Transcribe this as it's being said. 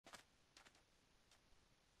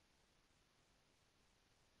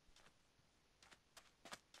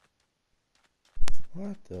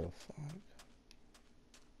What the fuck?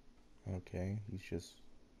 Okay, he's just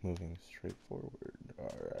moving straight forward.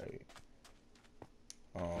 Alright.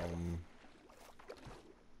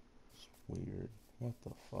 It's weird. What the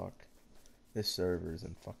fuck? This server is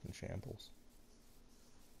in fucking shambles.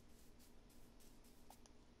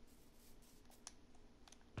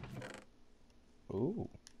 Ooh,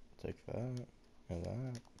 take that. And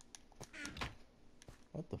that.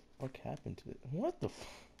 What the fuck happened to it? What the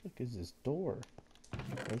fuck is this door?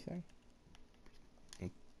 Anything?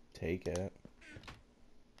 Take it.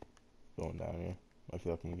 Going down here. I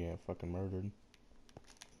feel like I'm getting fucking murdered.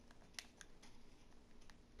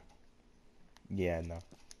 Yeah, no.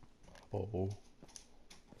 Oh.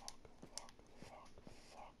 Fuck,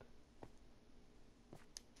 fuck.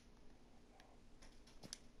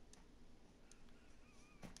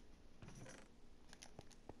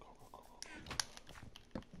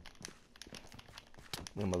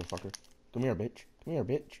 Come here, motherfucker. Come here, bitch. Come here,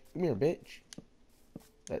 bitch. Come here, bitch.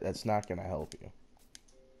 That's not gonna help you.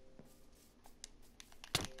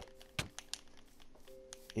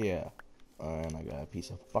 Yeah. And I got a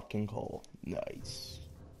piece of fucking coal. Nice.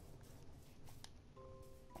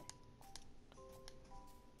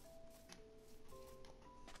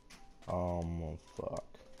 Oh, fuck.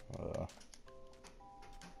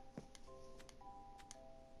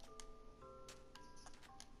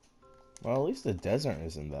 Well, at least the desert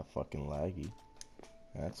isn't that fucking laggy.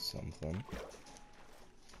 That's something.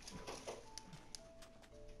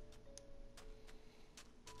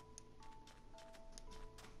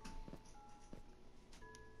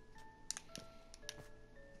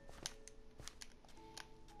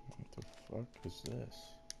 What the fuck is this?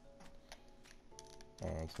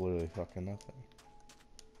 Oh, it's literally fucking nothing.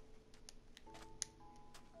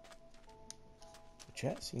 The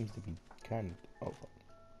chat seems to be kind of... Oh, fuck.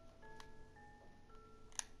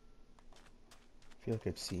 I feel like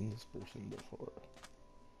I've seen this person before.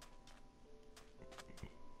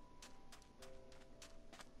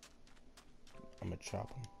 I'm gonna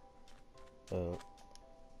chop him.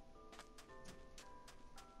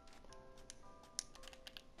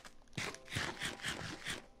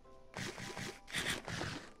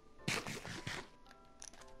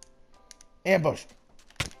 Ambush!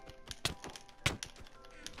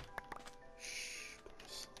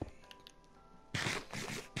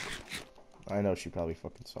 I know she probably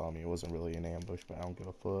fucking saw me. It wasn't really an ambush, but I don't give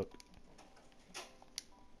a fuck.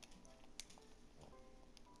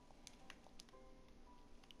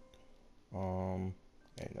 And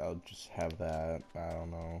I'll just have that. I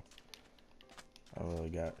don't know. I don't really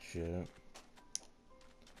got shit.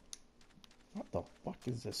 What the fuck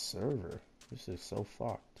is this server? This is so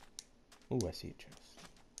fucked. Ooh, I see a chest.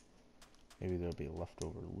 Maybe there'll be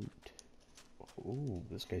leftover loot. Ooh,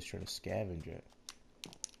 this guy's trying to scavenge it.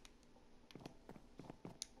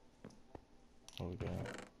 What we got?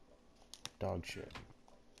 Dog shit.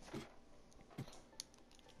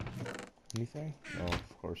 Anything? No,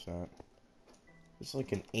 of course not. It's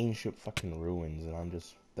like an ancient fucking ruins, and I'm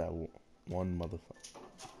just that one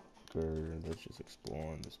motherfucker that's just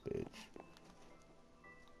exploring this bitch.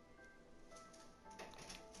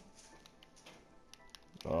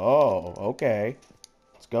 Oh, okay.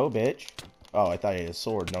 Let's go, bitch. Oh, I thought he had a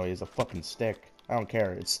sword. No, he has a fucking stick. I don't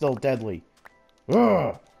care. It's still deadly.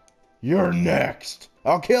 Ugh! You're next!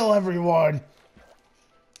 I'll kill everyone!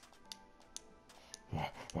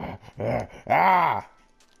 Ah!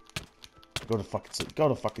 Go to fucking sleep. Go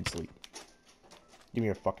to fucking sleep. Give me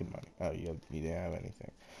your fucking money. Oh, you didn't have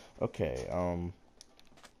anything. Okay,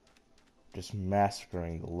 just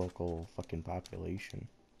massacring the local fucking population.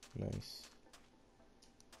 Nice.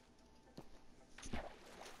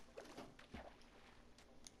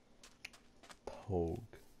 Pogue.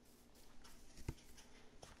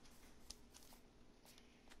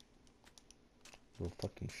 Little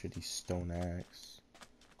fucking shitty stone axe.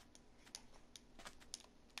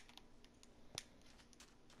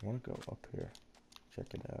 I wanna go up here.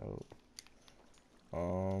 Check it out.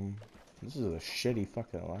 This is a shitty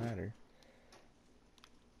fucking ladder.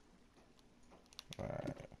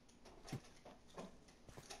 Alright.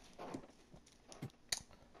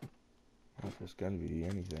 If there's gonna be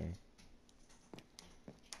anything.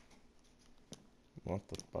 What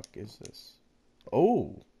the fuck is this?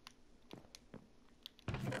 Oh!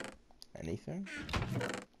 Anything?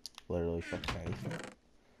 Literally fucking anything?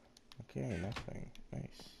 Okay, nothing.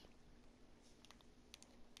 Nice.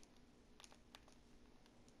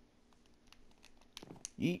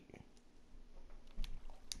 Yeet.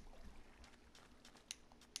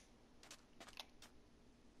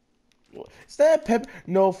 Is that a Pepe?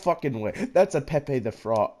 No fucking way. That's a Pepe the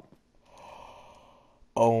Frog.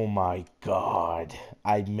 Oh my god.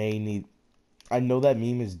 I may need. I know that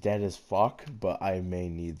meme is dead as fuck, but I may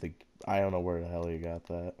need the. I don't know where the hell you got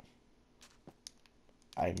that.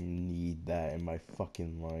 I need that in my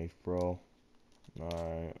fucking life, bro.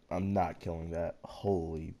 Alright. I'm not killing that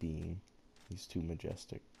holy being. He's too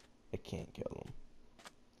majestic. I can't kill him.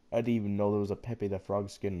 I didn't even know there was a Pepe the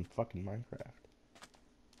Frog skin in fucking Minecraft.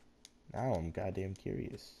 Now I'm goddamn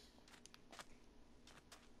curious.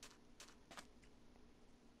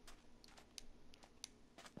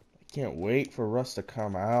 I can't wait for Rust to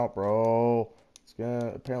come out, bro.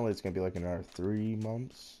 Apparently it's gonna be like another 3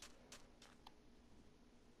 months.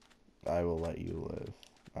 I will let you live.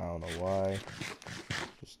 I don't know why.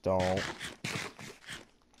 Just don't.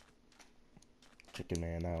 Chicken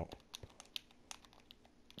man out.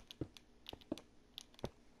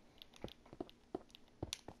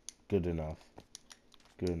 Good enough.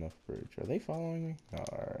 Good enough, bridge. Are they following me?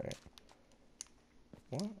 Alright.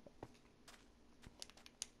 What?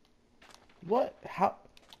 What? How?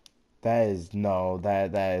 That is, no,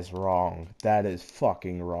 that is wrong. That is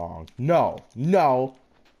fucking wrong. No, no,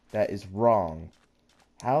 that is wrong.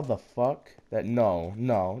 How the fuck? No,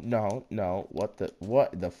 what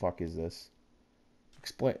the fuck is this?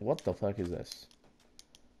 Explain, what the fuck is this?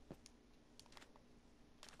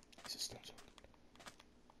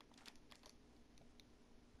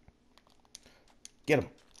 Get him.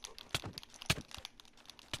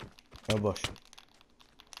 No bush.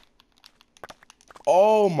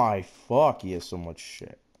 Oh my fuck, he has so much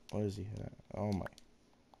shit. What is he at? Oh my.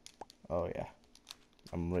 Oh yeah.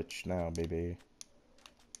 I'm rich now, baby.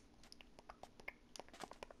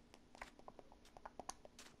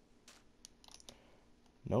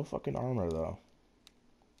 No fucking armor though.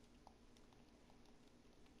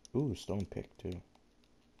 Ooh, stone pick too.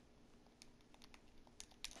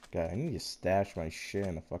 God, I need to stash my shit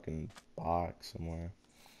in a fucking box somewhere.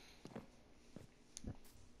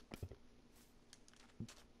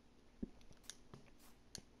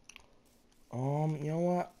 You know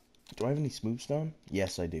what? Do I have any smooth stone?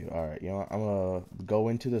 Yes, I do. Alright, you know what? I'm gonna go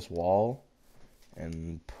into this wall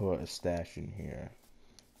and put a stash in here.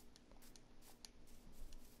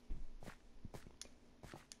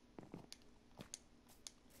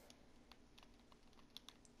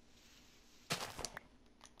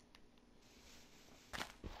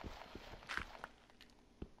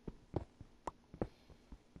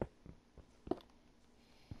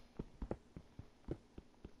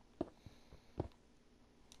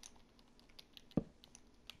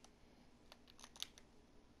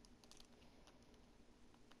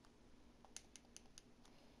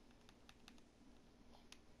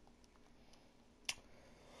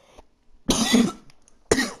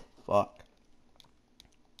 Fuck.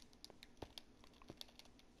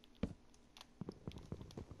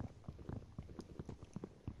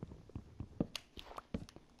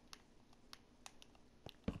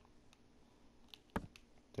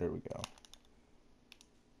 There we go.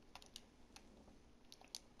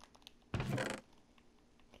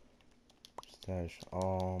 Stash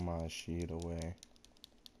all my shit away.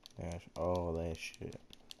 Stash all that shit.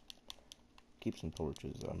 Keep some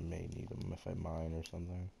torches. I may need them if I mine or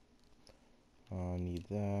something. I need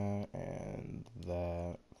that and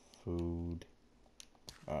that. Food.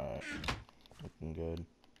 Alright. Looking good.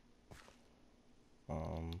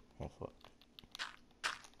 Oh fuck.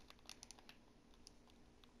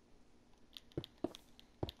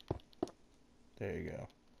 There you go.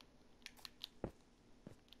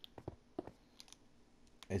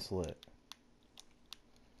 It's lit.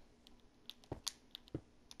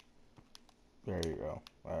 There you go.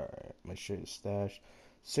 Alright. My shit is stashed.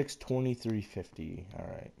 623.50.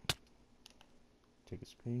 Alright. Take a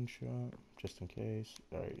screenshot just in case.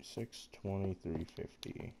 Alright,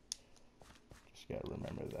 623.50. Just gotta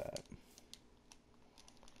remember that.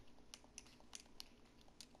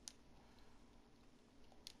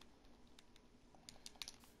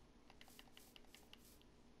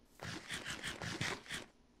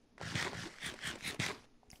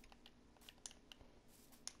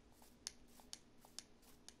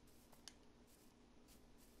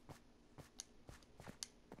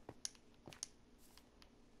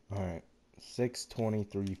 Alright,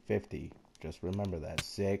 623.50. Just remember that.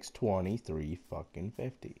 623 fucking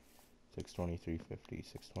 50. 623.50.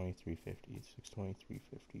 623.50.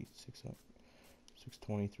 623.50.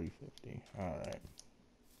 623.50. Alright.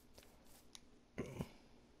 I'm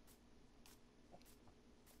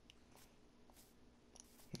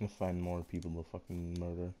gonna find more people to fucking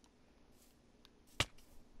murder.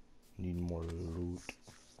 Need more loot.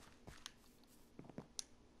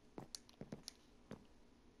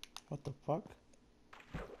 What the fuck?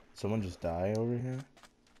 Someone just die over here?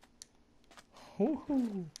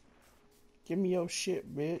 Woohoo! Give me your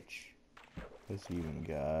shit, bitch. What's he even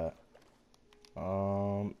got?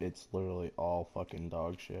 It's literally all fucking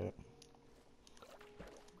dog shit.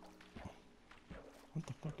 What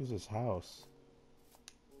the fuck is this house?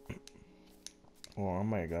 Oh, I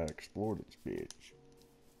might gotta explore this bitch.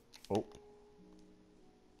 Oh.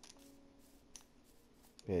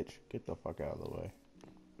 Bitch, get the fuck out of the way.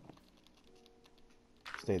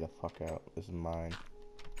 Stay the fuck out. This is mine.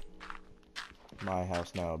 My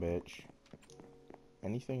house now, bitch.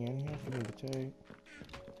 Anything in here for me to take?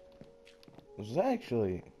 There's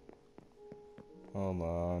actually... Hold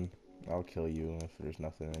on. I'll kill you if there's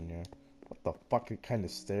nothing in here. What the fuck kind of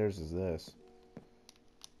stairs is this?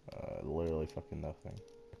 Literally fucking nothing.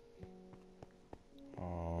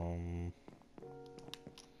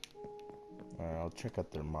 Alright, I'll check out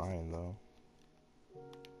their mine, though.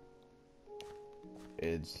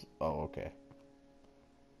 It's... Oh, okay.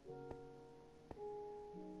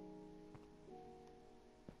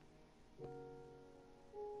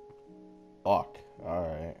 Fuck.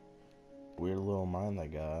 Alright. Weird little mine they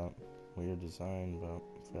got. Weird design, but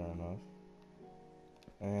fair enough.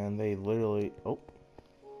 And they literally... Oh.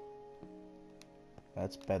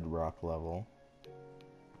 That's bedrock level.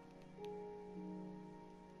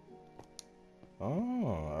 Oh,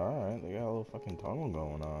 alright. They got a little fucking tunnel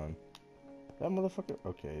going on. That motherfucker...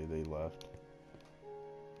 Okay, they left.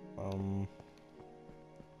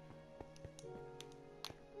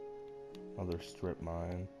 Another strip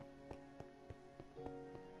mine.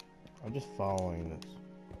 I'm just following this.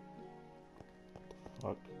 What the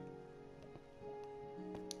fuck?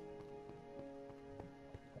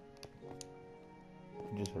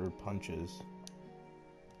 I just heard punches.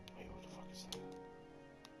 Wait, what the fuck is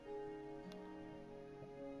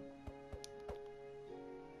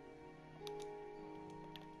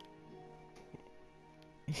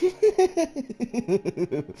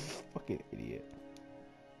that? Fucking idiot.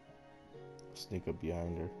 Sneak up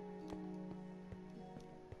behind her.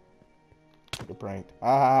 Get pranked.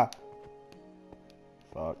 Ah!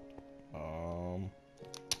 Fuck.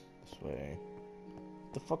 This way.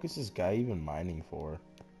 What the fuck is this guy even mining for?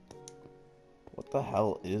 What the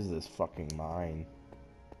hell is this fucking mine?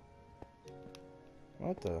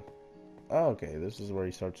 What the? Oh, okay, this is where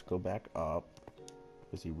he starts to go back up.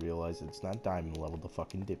 Because he realizes it's not diamond level, the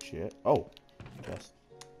fucking dipshit. Oh! Just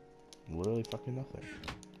literally fucking nothing.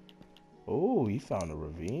 Oh, he found a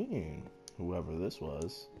ravine. Whoever this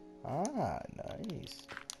was. Ah, nice.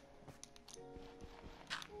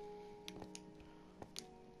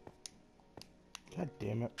 God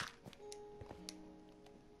damn it.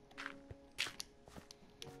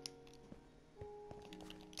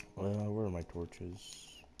 Well, where are my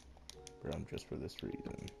torches? Brown just for this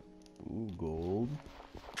reason. Ooh, gold.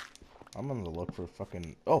 I'm on the look for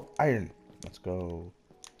fucking... Oh, iron! Let's go.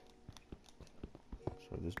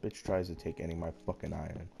 So this bitch tries to take any of my fucking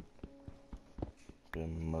iron. Good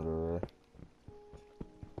murderer.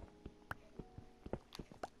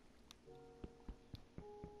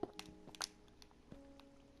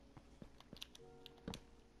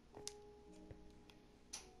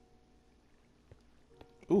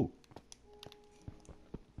 Ooh.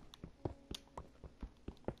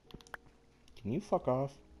 Can you fuck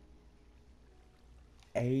off?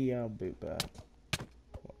 Hey, I'll be back.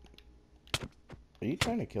 Are you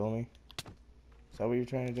trying to kill me? Is that what you're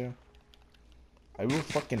trying to do? I will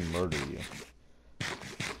fucking murder you.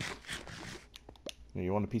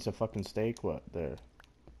 You want a piece of fucking steak? What? There.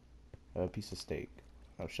 A piece of steak.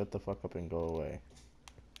 Now shut the fuck up and go away.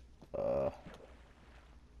 I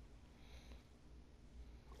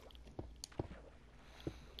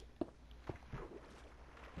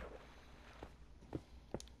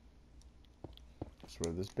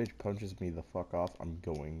swear, this bitch punches me the fuck off, I'm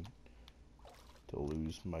going to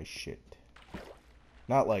lose my shit.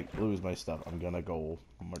 Not like lose my stuff, I'm gonna go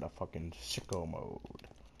motherfucking sicko mode.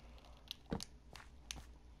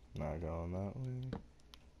 Not going that way.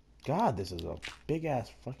 God, this is a big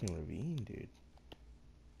ass fucking ravine, dude.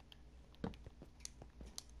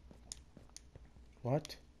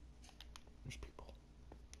 What? There's people.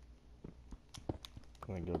 I'm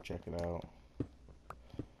gonna go check it out.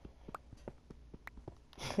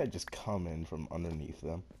 I just come in from underneath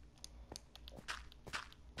them.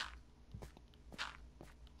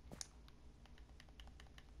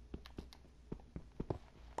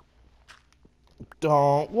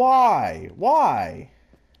 Don't. Why? Why?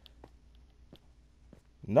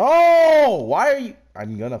 No! Why are you?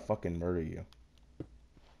 I'm gonna fucking murder you.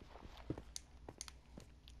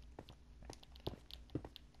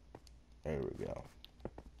 There we go.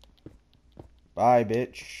 Bye,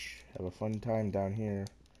 bitch. Have a fun time down here.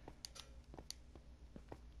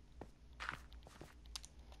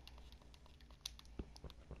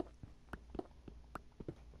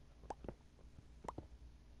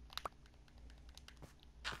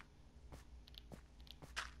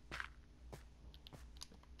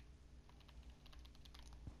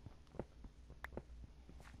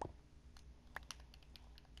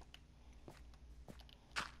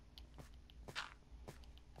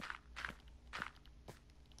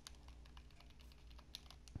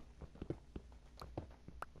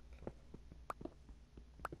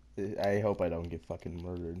 I hope I don't get fucking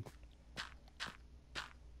murdered.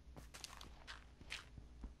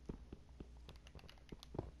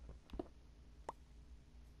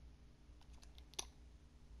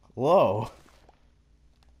 Whoa.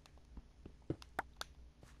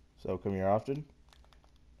 So come here often?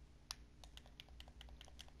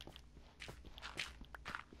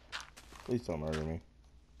 Please don't murder me.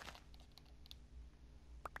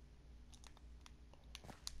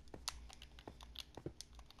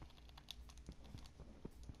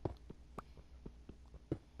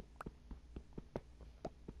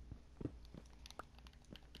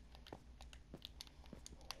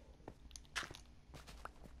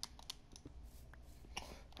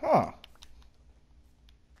 Huh.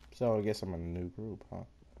 So I guess I'm in a new group, huh?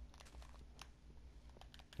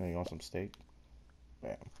 Now you want some steak?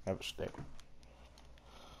 Bam, have a steak.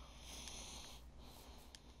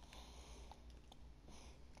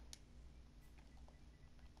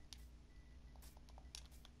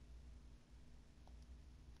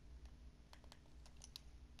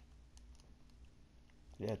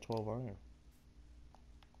 Yeah, 12 iron.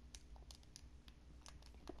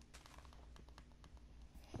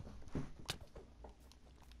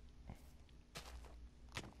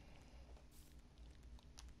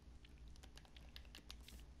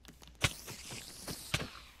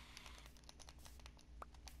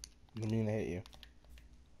 I mean to hit you.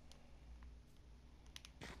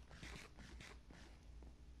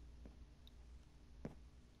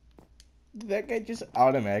 Did that guy just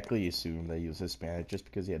automatically assume that he was Hispanic just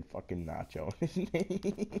because he had fucking Nacho in his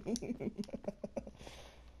name?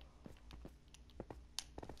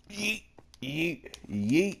 Yeet, yeet,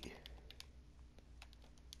 yeet.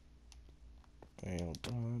 Well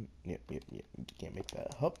done. Yep, yep, yep. You can't make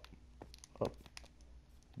that. Hup, hup.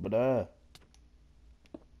 But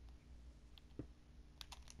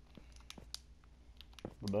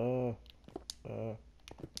but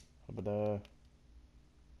but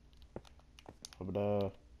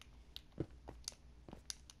but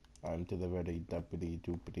I'm to the ready, duppity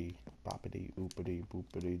doopity, poppity oopity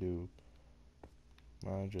boopity doo.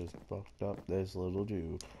 I just fucked up this little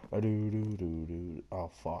Jew. A doo doo doo doo. Oh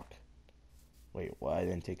fuck. Wait, what? I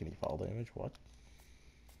didn't take any fall damage? What?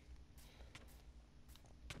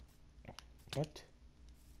 What?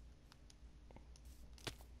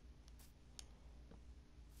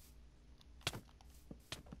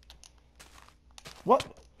 What?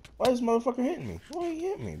 Why is this motherfucker hitting me? Why he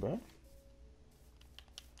hit me, bro?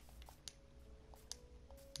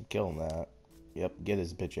 Kill him that. Yep, get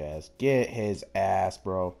his bitch ass. Get his ass,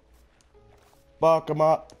 bro. Fuck him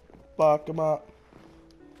up. Fuck him up.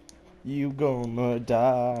 You gonna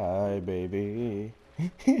die, baby.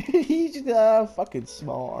 He's got a fucking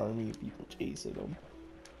small army of people chasing him.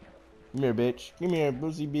 Come here, bitch. Come here,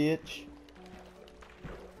 pussy bitch.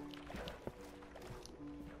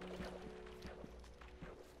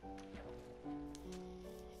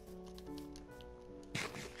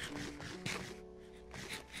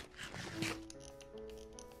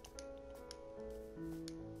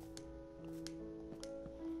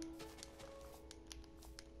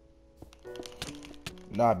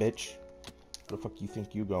 Nah, bitch. Where the fuck you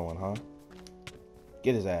think you going, huh?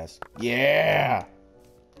 Get his ass. Yeah!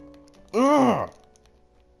 Ugh!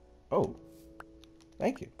 Oh.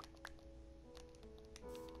 Thank you.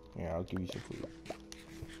 Yeah, I'll give you some food.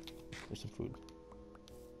 There's some food.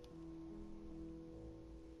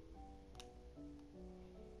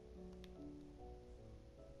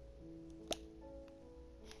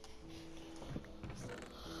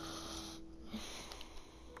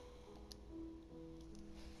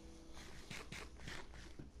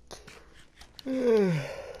 Yeah.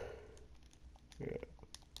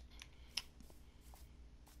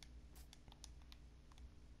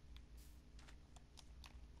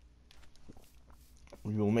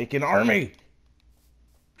 We will make an army!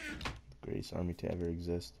 The greatest army to ever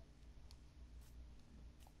exist.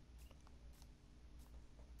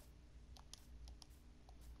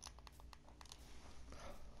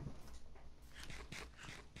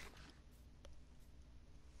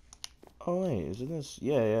 Oh wait, isn't this?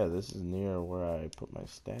 Yeah, yeah, this is near where I put my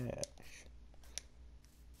stash.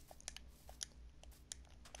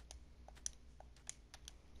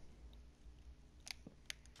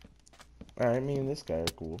 I mean, this guy are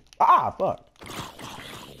cool. Ah, fuck!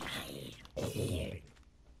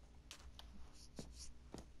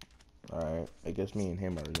 Alright, I guess me and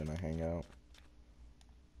him are gonna hang out.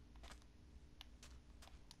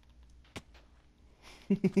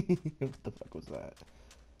 What the fuck was that?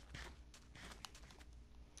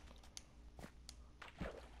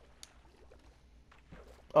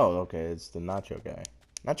 Oh, okay, it's the Nacho guy.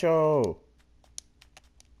 Nacho!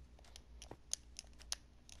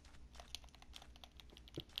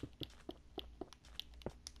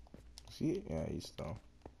 See? Yeah, he's still.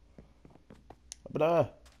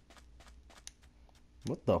 But,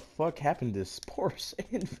 what the fuck happened to this poor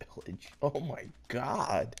sand village? Oh my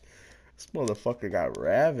god. This motherfucker got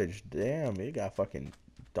ravaged. Damn, he got fucking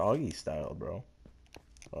doggy style, bro.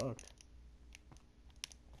 Fuck.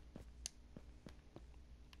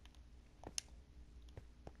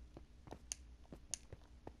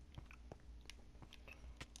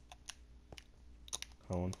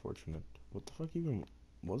 How unfortunate. What the fuck even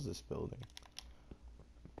was this building?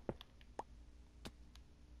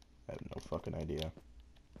 I have no fucking idea.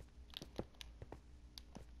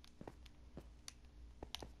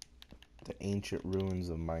 The ancient ruins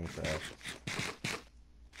of Minecraft.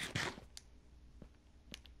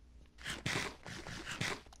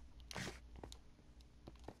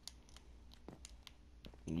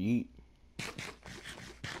 Yeet.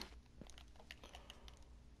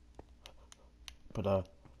 But,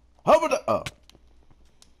 how about the,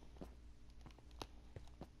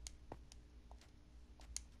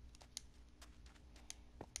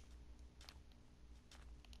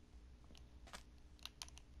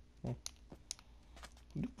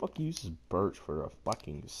 who the fuck uses birch for a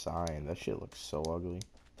fucking sign? That shit looks so ugly.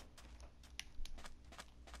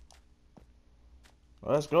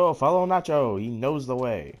 Let's go, follow Nacho. He knows the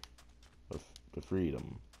way to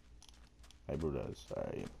freedom. Hey, Brudas.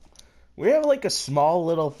 Alright. We have like a small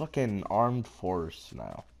little fucking armed force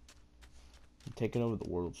now. We're taking over the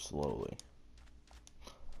world slowly.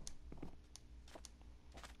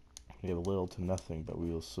 We have little to nothing, but we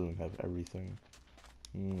will soon have everything.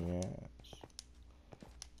 Yes.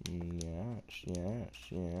 Yes, yes,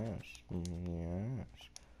 yes, yes.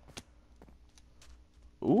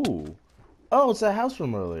 Ooh. Oh, it's that house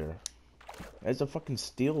from earlier. It's a fucking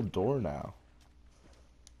steel door now.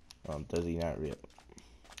 Does he not real?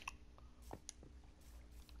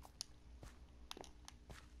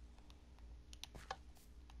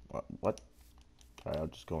 What? Alright, I'll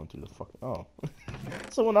just go into the fucking. Oh.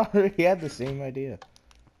 Someone already had the same idea.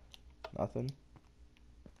 Nothing?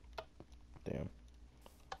 Damn.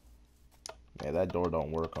 Yeah, that door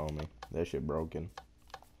don't work on me. That shit broken.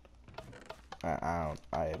 I don't.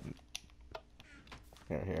 I have.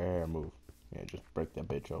 Here, move. Yeah, just break that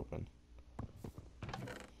bitch open.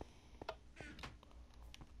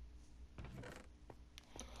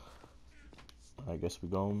 I guess we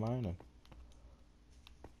go mining.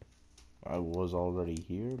 I was already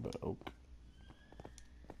here, but okay.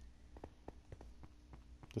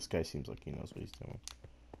 This guy seems like he knows what he's doing.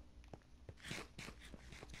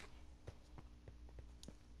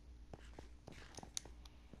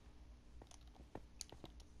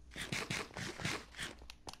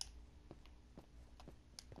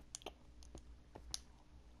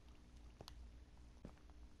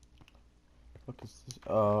 What is this?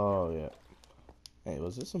 Oh, yeah. Hey,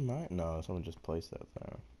 was this a mine? No, someone just placed that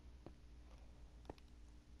there.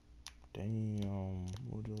 Damn.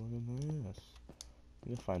 Would you look at this?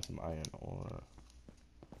 I'm gonna find some iron ore.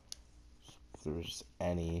 If there's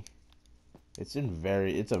any. It's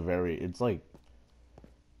like,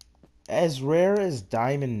 as rare as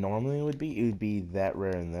diamond normally would be, it would be that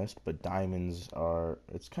rare in this, but diamonds are,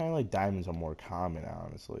 it's kind of like diamonds are more common,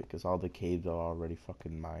 honestly, because all the caves are already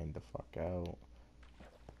fucking mined the fuck out.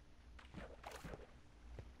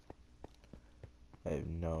 I have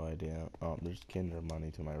no idea. Oh, there's Kinder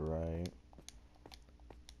money to my right.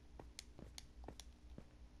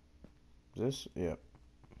 This? Yep.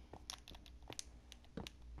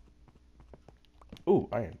 Ooh,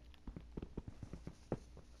 iron.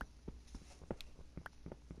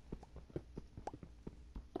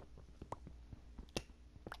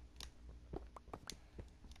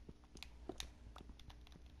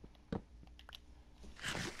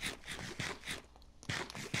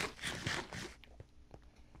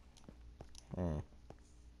 Hmm.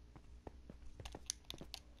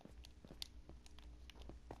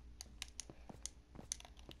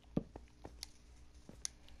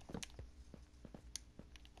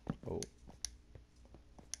 Oh.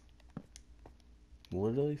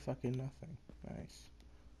 Literally fucking nothing. Nice.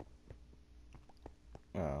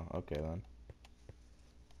 Oh, okay then.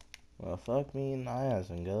 Well, fuck me in the ass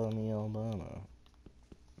and go me Obama.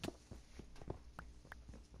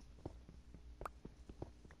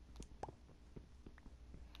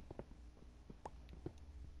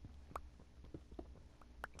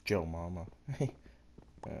 Joe Mama.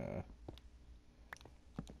 uh,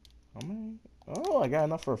 how many? Oh, I got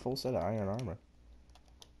enough for a full set of iron armor.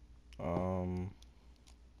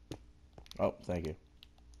 Oh, thank you.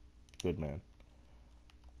 Good man.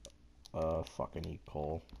 Fucking eat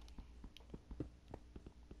coal.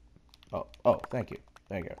 Oh, thank you.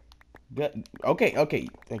 Thank you. Good. Okay,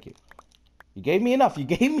 thank you. You gave me enough. You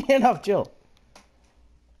gave me enough. Chill.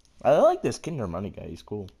 I like this Kinder Money guy. He's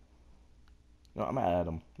cool. No, I'm gonna add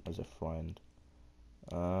him as a friend.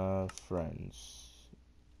 Friends.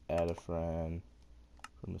 Add a friend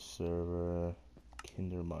from the server.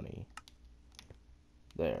 Kinder Money.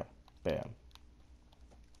 There. Bam.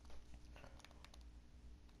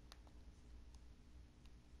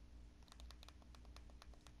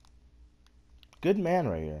 Good man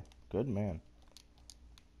right here. Good man.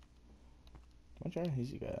 What genre has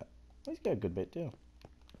he got? He's got a good bit too.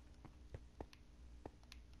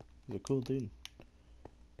 He's a cool dude.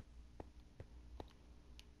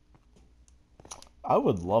 I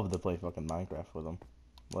would love to play fucking Minecraft with him.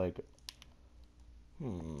 Like,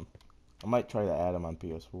 I might try to add him on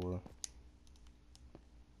PS4.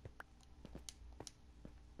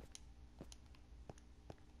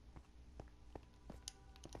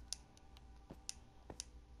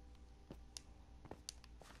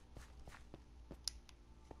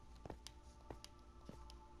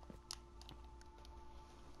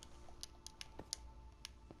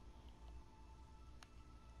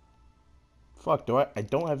 Fuck, I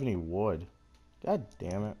don't have any wood. God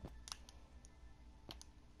damn it.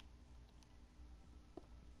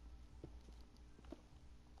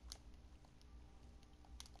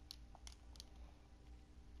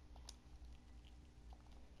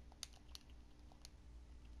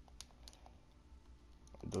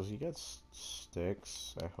 Does he get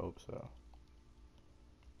sticks? I hope so.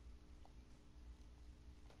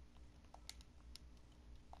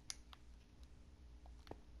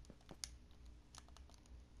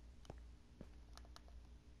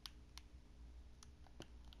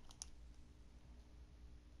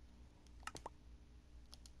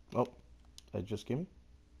 Oh, just give me?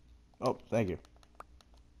 Oh, thank you.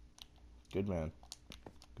 Good man.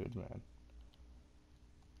 Good man.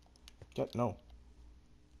 No.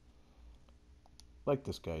 Like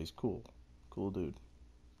this guy, he's cool. Cool dude.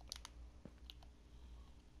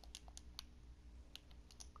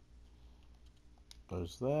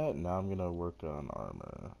 There's that. Now I'm gonna work on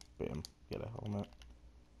armor. Bam. Get a helmet.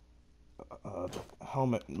 The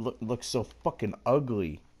helmet looks so fucking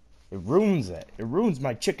ugly. It ruins it. It ruins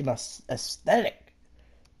my chicken aesthetic.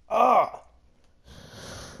 Ah.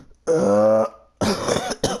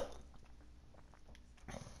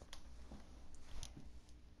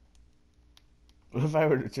 What if I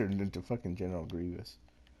were to turn into fucking General Grievous?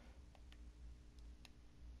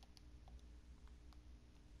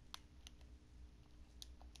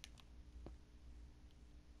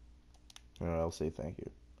 Or I'll say thank you.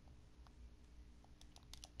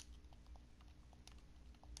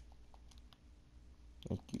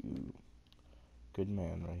 Thank you. Good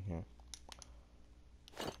man right here.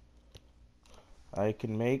 I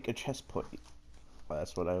can make a chest plate.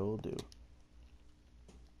 That's what I will do.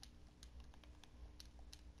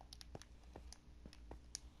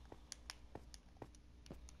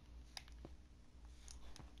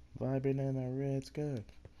 Vibing in a red sky.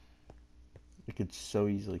 I could so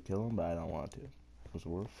easily kill him, but I don't want to. Because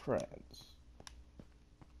we're friends.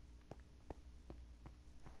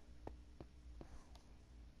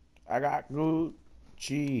 I got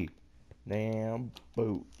Gucci. Damn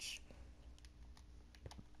boots.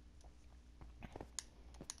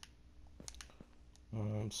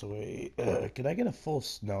 So wait, can I get a full?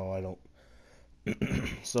 No, I don't.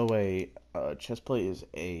 So wait, chest plate is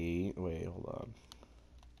 8. Wait, hold on.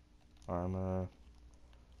 Armor.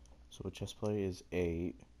 So a chest plate is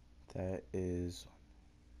 8. That is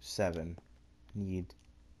 7. Need.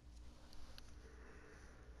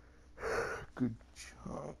 Good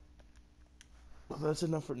job. Well, that's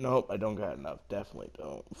enough for. Nope, I don't got enough. Definitely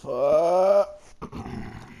don't. Fuck.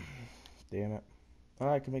 Damn it. Oh,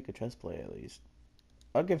 I can make a chest plate at least.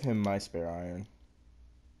 I'll give him my spare iron.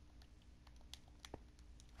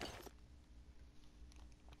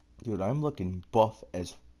 Dude, I'm looking buff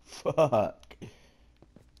as fuck.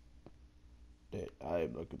 Dude,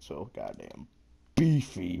 I'm looking so goddamn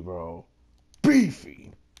beefy, bro.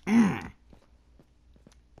 Beefy. Mm.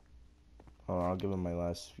 Oh, I'll give him my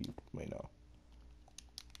last few. Wait, no.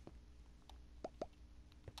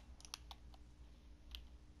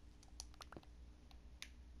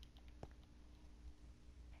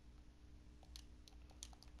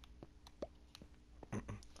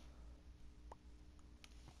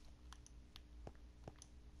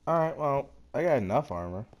 Alright, well, I got enough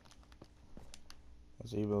armor. I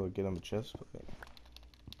was able to get him a chest plate.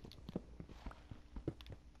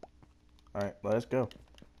 Alright, let's go.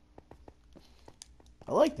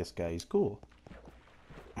 I like this guy, he's cool.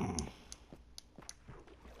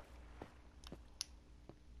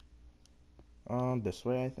 This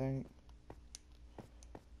way, I think.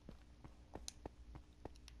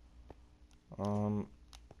 Um,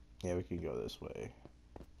 yeah, we can go this way.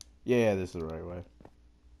 Yeah, this is the right way.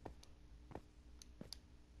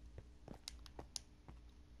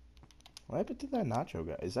 What happened to that nacho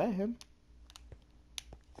guy? Is that him?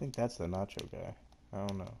 I think that's the nacho guy. I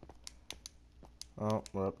don't know. Oh,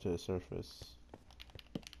 we're up to the surface.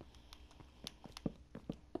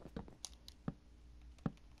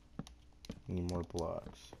 Need more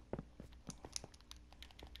blocks.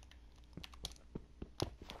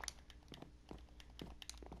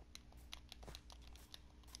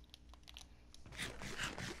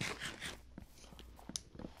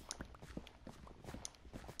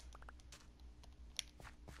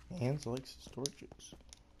 Hands likes storages.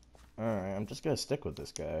 Alright, I'm just gonna stick with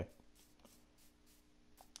this guy.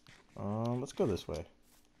 Let's go this way. I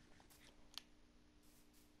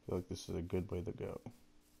feel like this is a good way to go.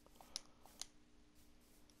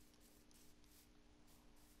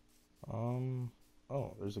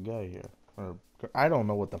 Oh, there's a guy here. Or, I don't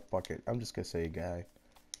know what the fuck it. I'm just gonna say a guy.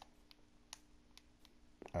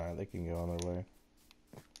 Alright, they can go on their way.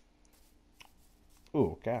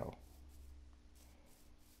 Ooh, cow.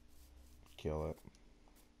 Kill it.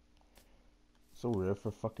 So weird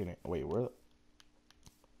for fucking. Wait, where?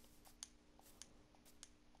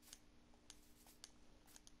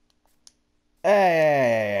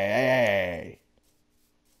 Hey!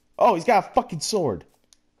 Oh, he's got a fucking sword.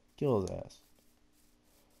 Kill his ass.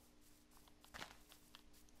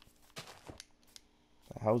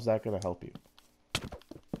 How's that gonna help you?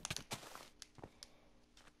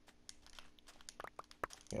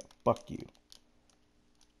 Yeah, fuck you.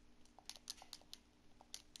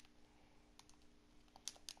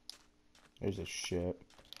 There's a ship.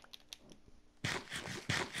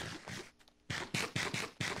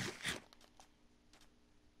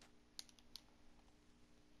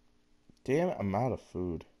 Damn it, I'm out of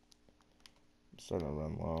food. I'm starting to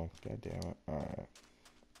run low. God damn it. Alright.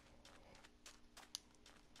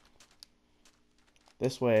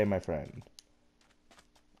 This way, my friend.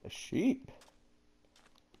 A sheep?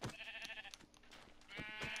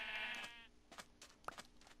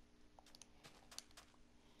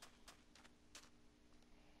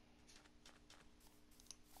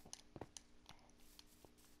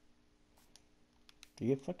 Do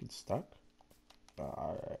you get fucking stuck?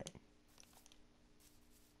 Alright.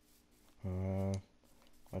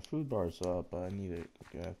 My food bar's up, but I need it.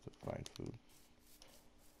 I have to find food.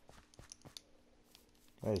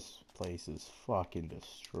 This place is fucking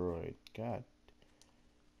destroyed. God.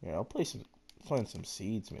 Yeah, I'll plant some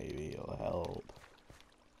seeds maybe. It'll help.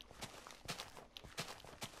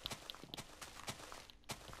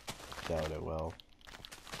 Doubt it will.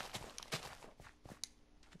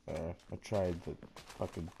 I tried to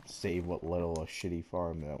fucking save what little a shitty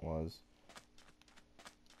farm that was.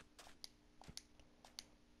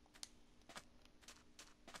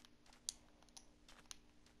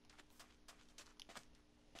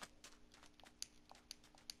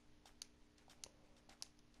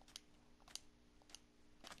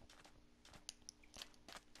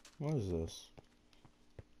 What is this?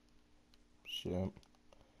 Shit.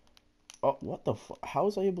 Oh, what the fuck? How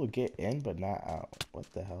was I able to get in but not out? What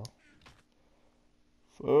the hell?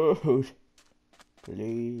 Food!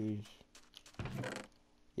 Please.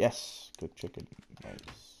 Yes! Cooked chicken. Nice.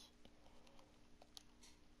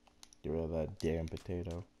 Get rid of that damn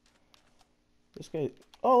potato. This guy...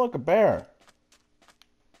 Oh, look, a bear!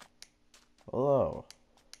 Hello.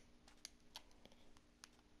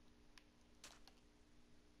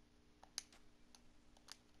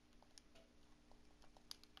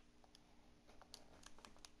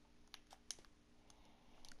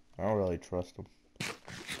 I don't really trust him.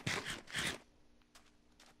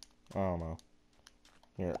 I don't know.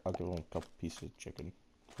 Here, I'll give him a couple pieces of chicken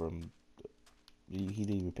from... He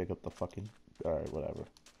didn't even pick up the fucking... Alright, whatever.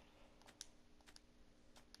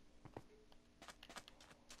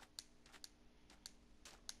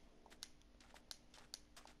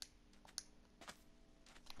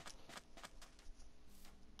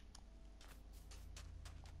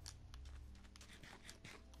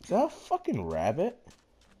 Is that a fucking rabbit?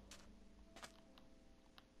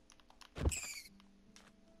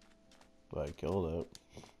 But I killed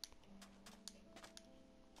it.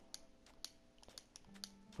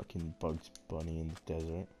 Fucking Bugs Bunny in the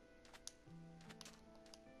desert.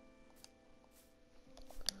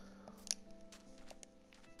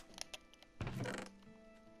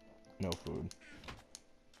 No food.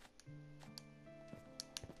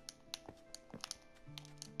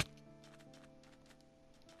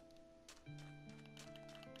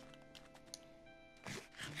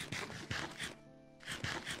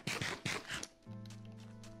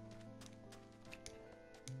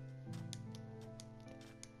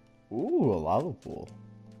 Ooh, a lava pool.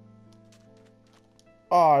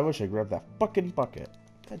 Oh, I wish I grabbed that fucking bucket.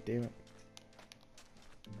 God damn it.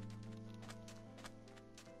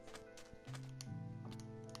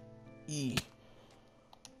 E.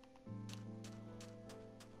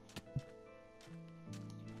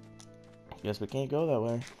 Guess we can't go that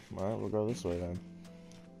way. Alright, we'll go this way then.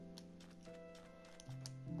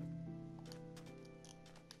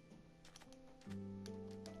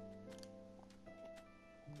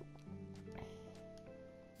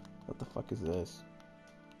 What the fuck is this?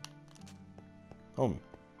 Homie.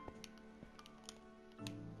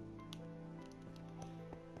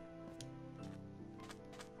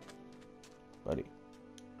 Buddy.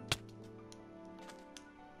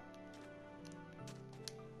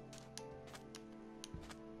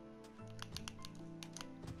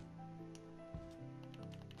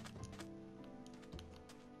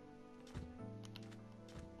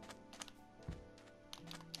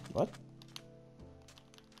 What?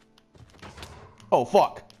 Oh,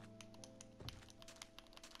 fuck!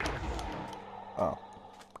 Oh.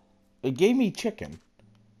 It gave me chicken.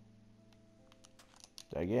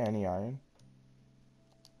 Did I get any iron?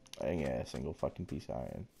 I didn't get a single fucking piece of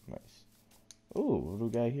iron. Nice. Ooh, what do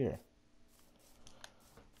we got here?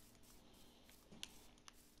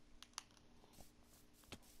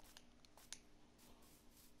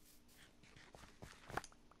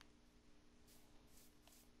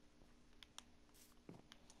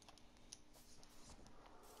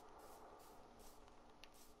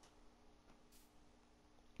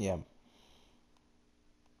 Yeah.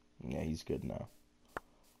 Yeah, he's good now.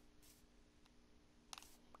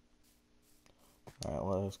 Alright,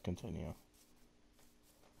 let us continue.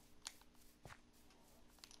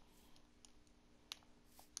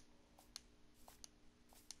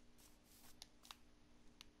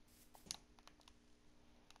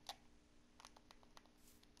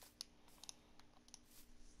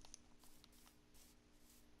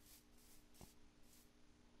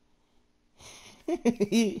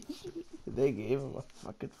 They gave him a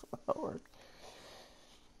fucking flower.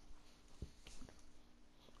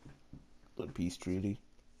 The peace treaty.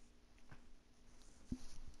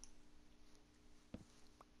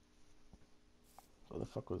 What the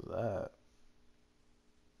fuck was that?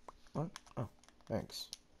 What? Oh, thanks.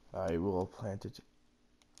 I will plant it.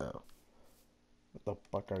 Oh. What the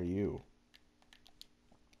fuck are you?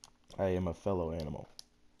 I am a fellow animal.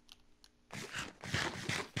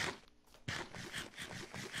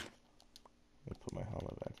 Let me put my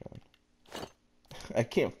helmet back on. I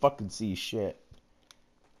can't fucking see shit.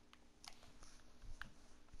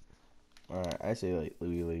 Alright, I say like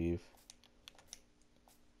we leave.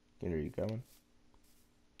 Are you coming?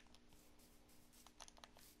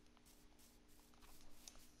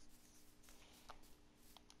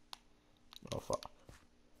 Oh fuck.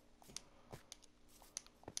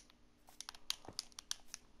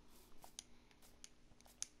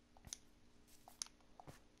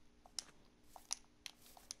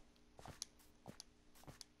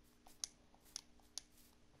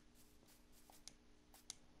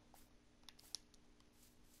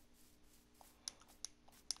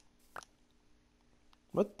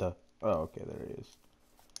 What the? Oh, okay, there he is.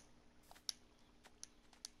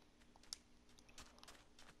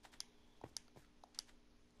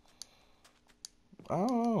 I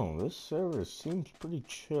don't know, this server seems pretty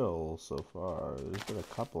chill so far. There's been a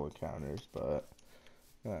couple encounters, but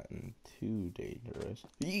nothing too dangerous.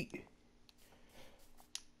 Yeet.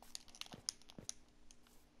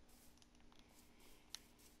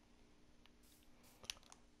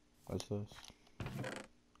 What's this?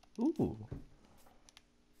 Ooh.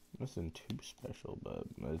 Nothing too special, but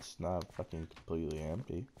it's not fucking completely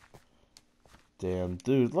empty. Damn,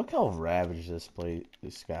 dude, look how ravaged this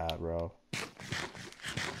got, bro.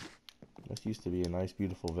 This used to be a nice,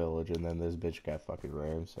 beautiful village, and then this bitch got fucking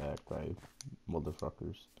ransacked by motherfuckers.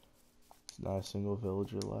 There's not a single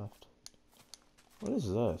villager left. What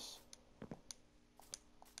is this?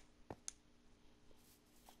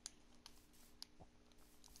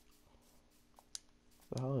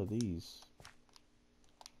 What the hell are these?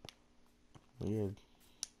 Weird.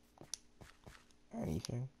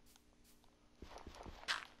 Anything?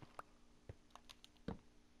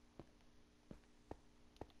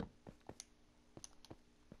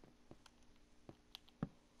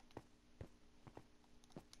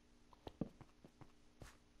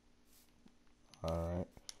 Alright.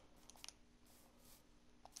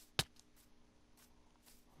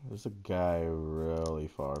 There's a guy really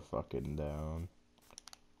far fucking down.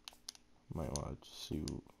 Might want to see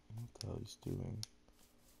what the hell he's doing.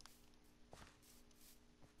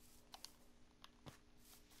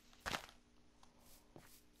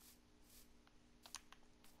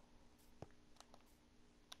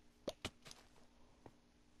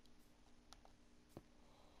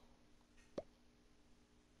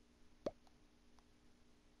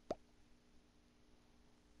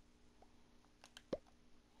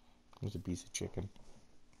 There's a piece of chicken.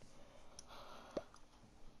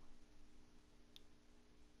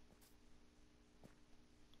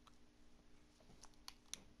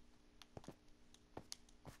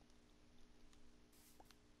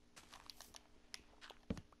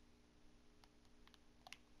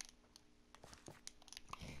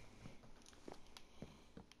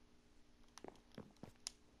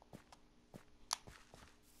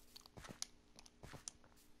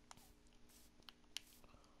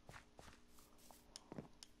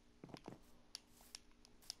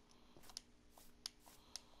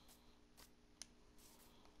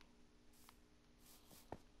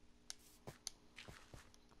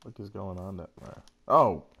 What is going on there?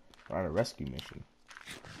 Oh, we're on a rescue mission.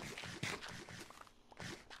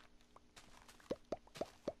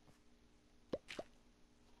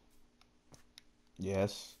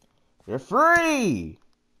 Yes. You're free!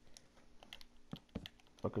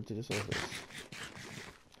 Welcome to the surface.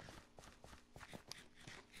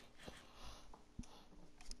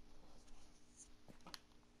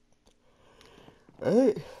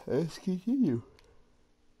 Alright, let's continue.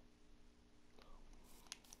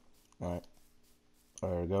 Alright.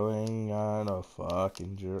 We're going on a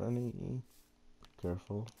fucking journey. Be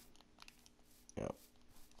careful. Yep.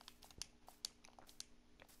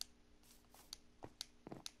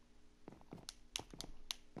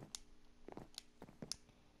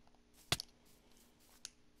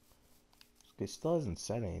 It still hasn't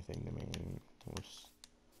said anything to me. We're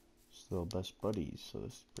still best buddies, so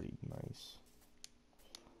this is pretty nice.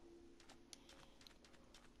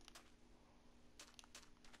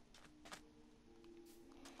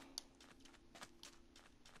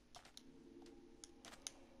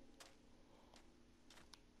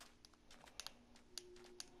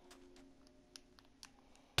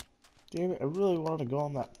 Damn it, I really want to go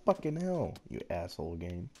on that fucking hill, you asshole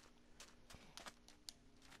game.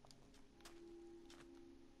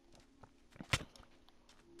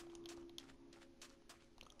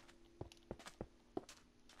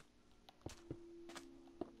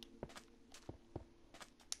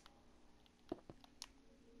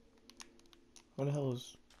 What the hell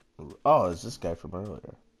is... Oh, it's this guy from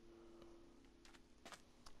earlier.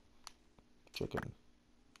 Chicken.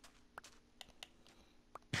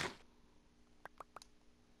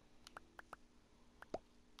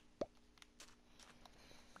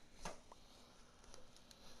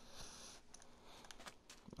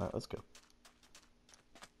 Alright, let's go.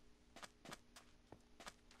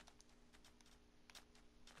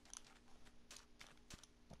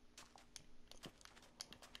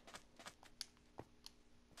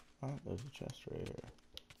 Oh, there's a chest right here.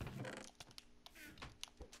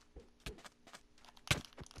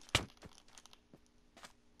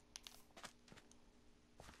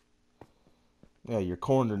 Yeah, you're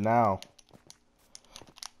cornered now.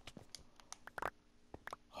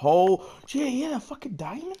 Oh, yeah, he had a fucking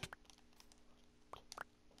diamond?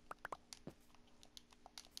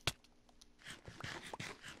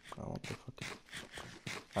 Oh, what the fuck?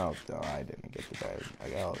 Oh, no, I didn't get the diamond. I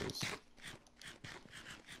got all this.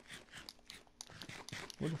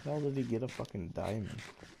 Where the hell did he get a fucking diamond?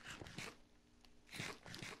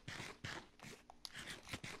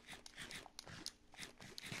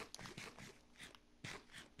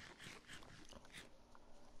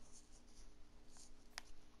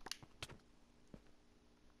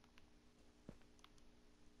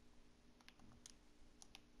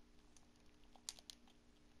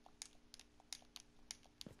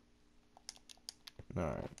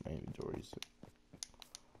 Alright, my inventory's...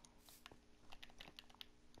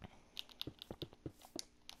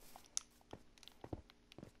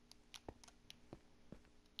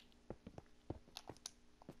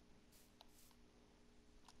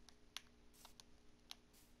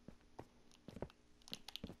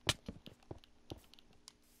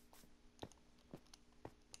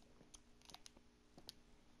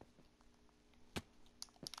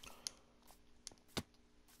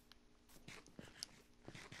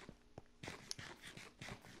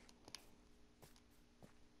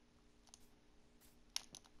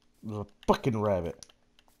 There's a fucking rabbit.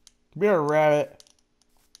 Come here, rabbit.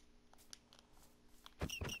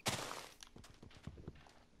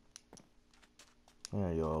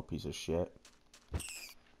 Yeah, you little piece of shit. I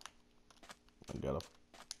got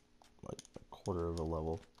like a quarter of a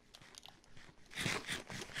level.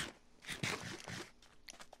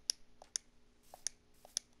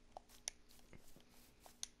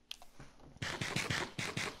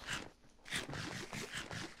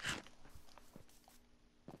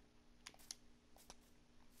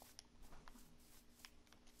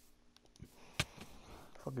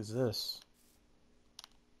 The fuck is this?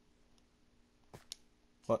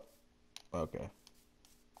 What? Okay.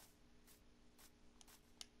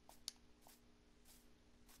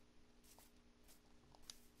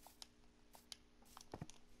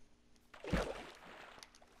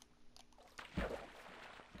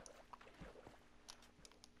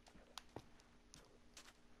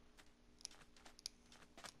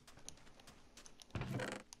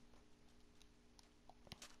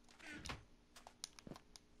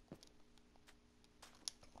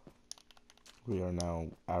 We are now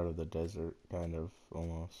out of the desert, kind of,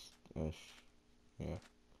 almost-ish. Yeah.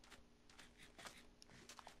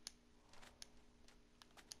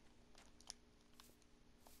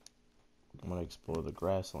 I'm gonna explore the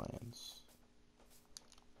grasslands.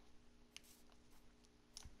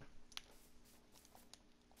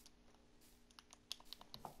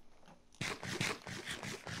 I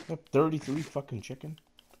have 33 fucking chicken?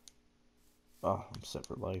 Oh, I'm set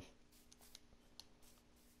for life.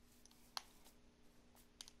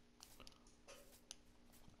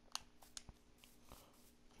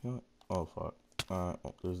 You know what? Oh, fuck.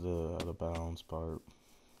 Oh, there's the other balance part.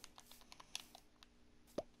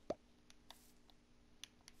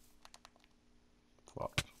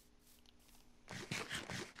 Fuck.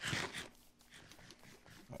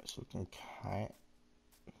 Alright, so we can kind.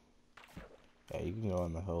 Yeah, you can go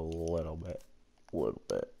on the hill a little bit. A little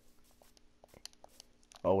bit.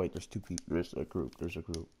 Oh, wait, there's two people. There's a group. There's a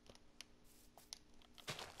group.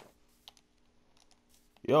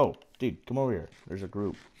 Yo, dude, come over here. There's a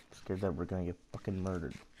group. I'm scared that we're gonna get fucking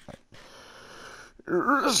murdered.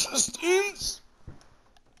 Resistance!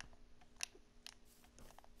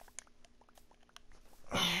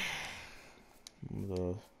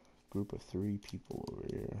 The group of 3 people over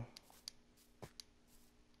here.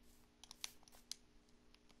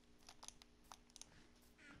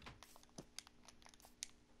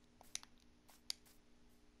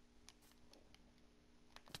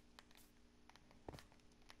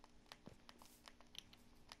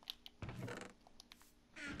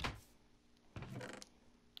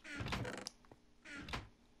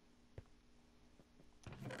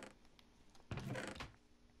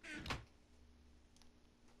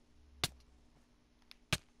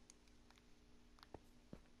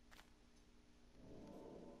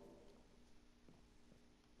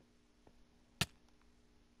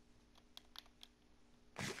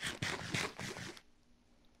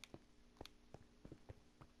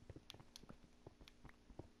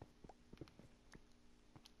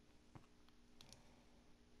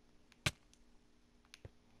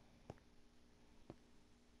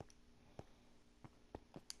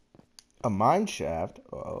 A mine shaft?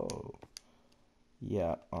 Oh.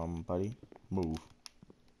 Yeah, buddy. Move.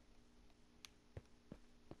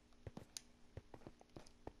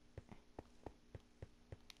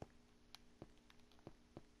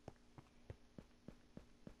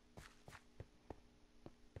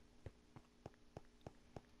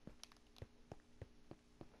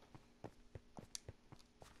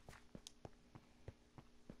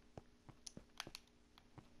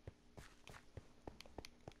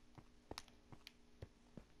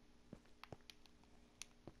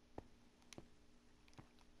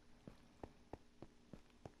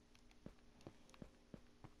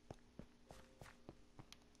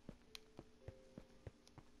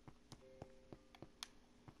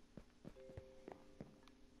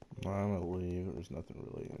 I'm gonna leave. There's nothing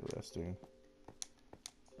really interesting.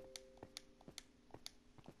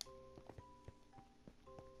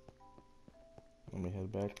 Let me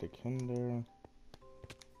head back to Kinder.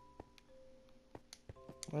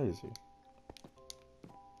 Where is he?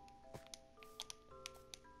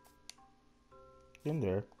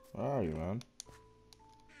 Kinder, where are you, man?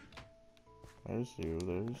 There's you,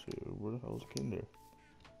 there's you. Where the hell's Kinder?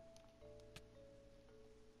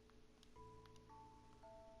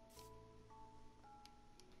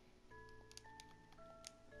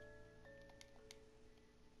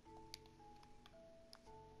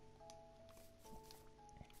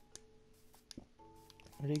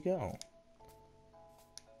 Where'd he go?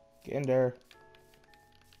 Kinder!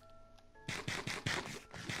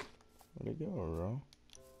 Where'd he go, bro?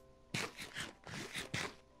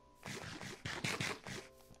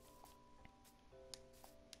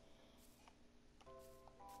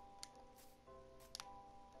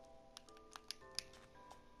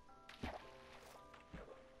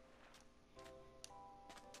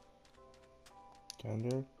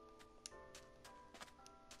 Kinder?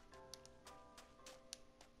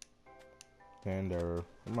 Kinder.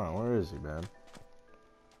 Come on, where is he, man?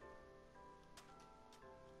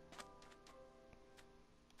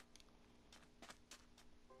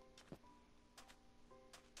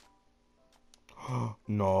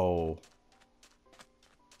 No.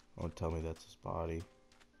 Don't tell me that's his body.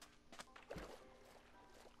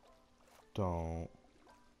 Don't.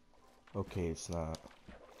 Okay, it's not.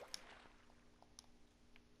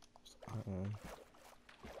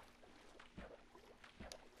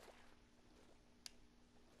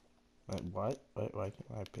 What? Why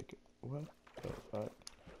can't I pick it? What the fuck?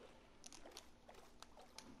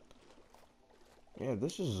 Yeah,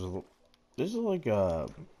 this is like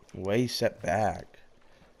way set back.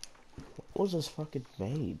 What was this fucking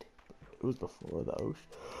made? It was before the ocean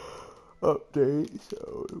update,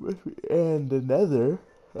 so it must be and the nether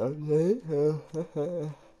update.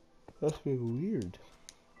 That's been weird.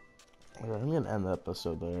 Alright, I'm gonna end the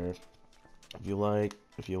episode there. If you like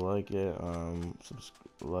it,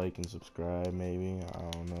 like and subscribe maybe.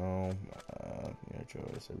 I don't know. Your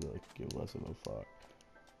choice. I really could give less of a fuck.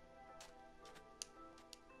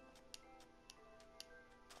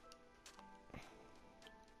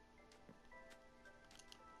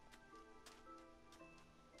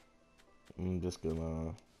 I'm just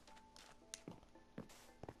gonna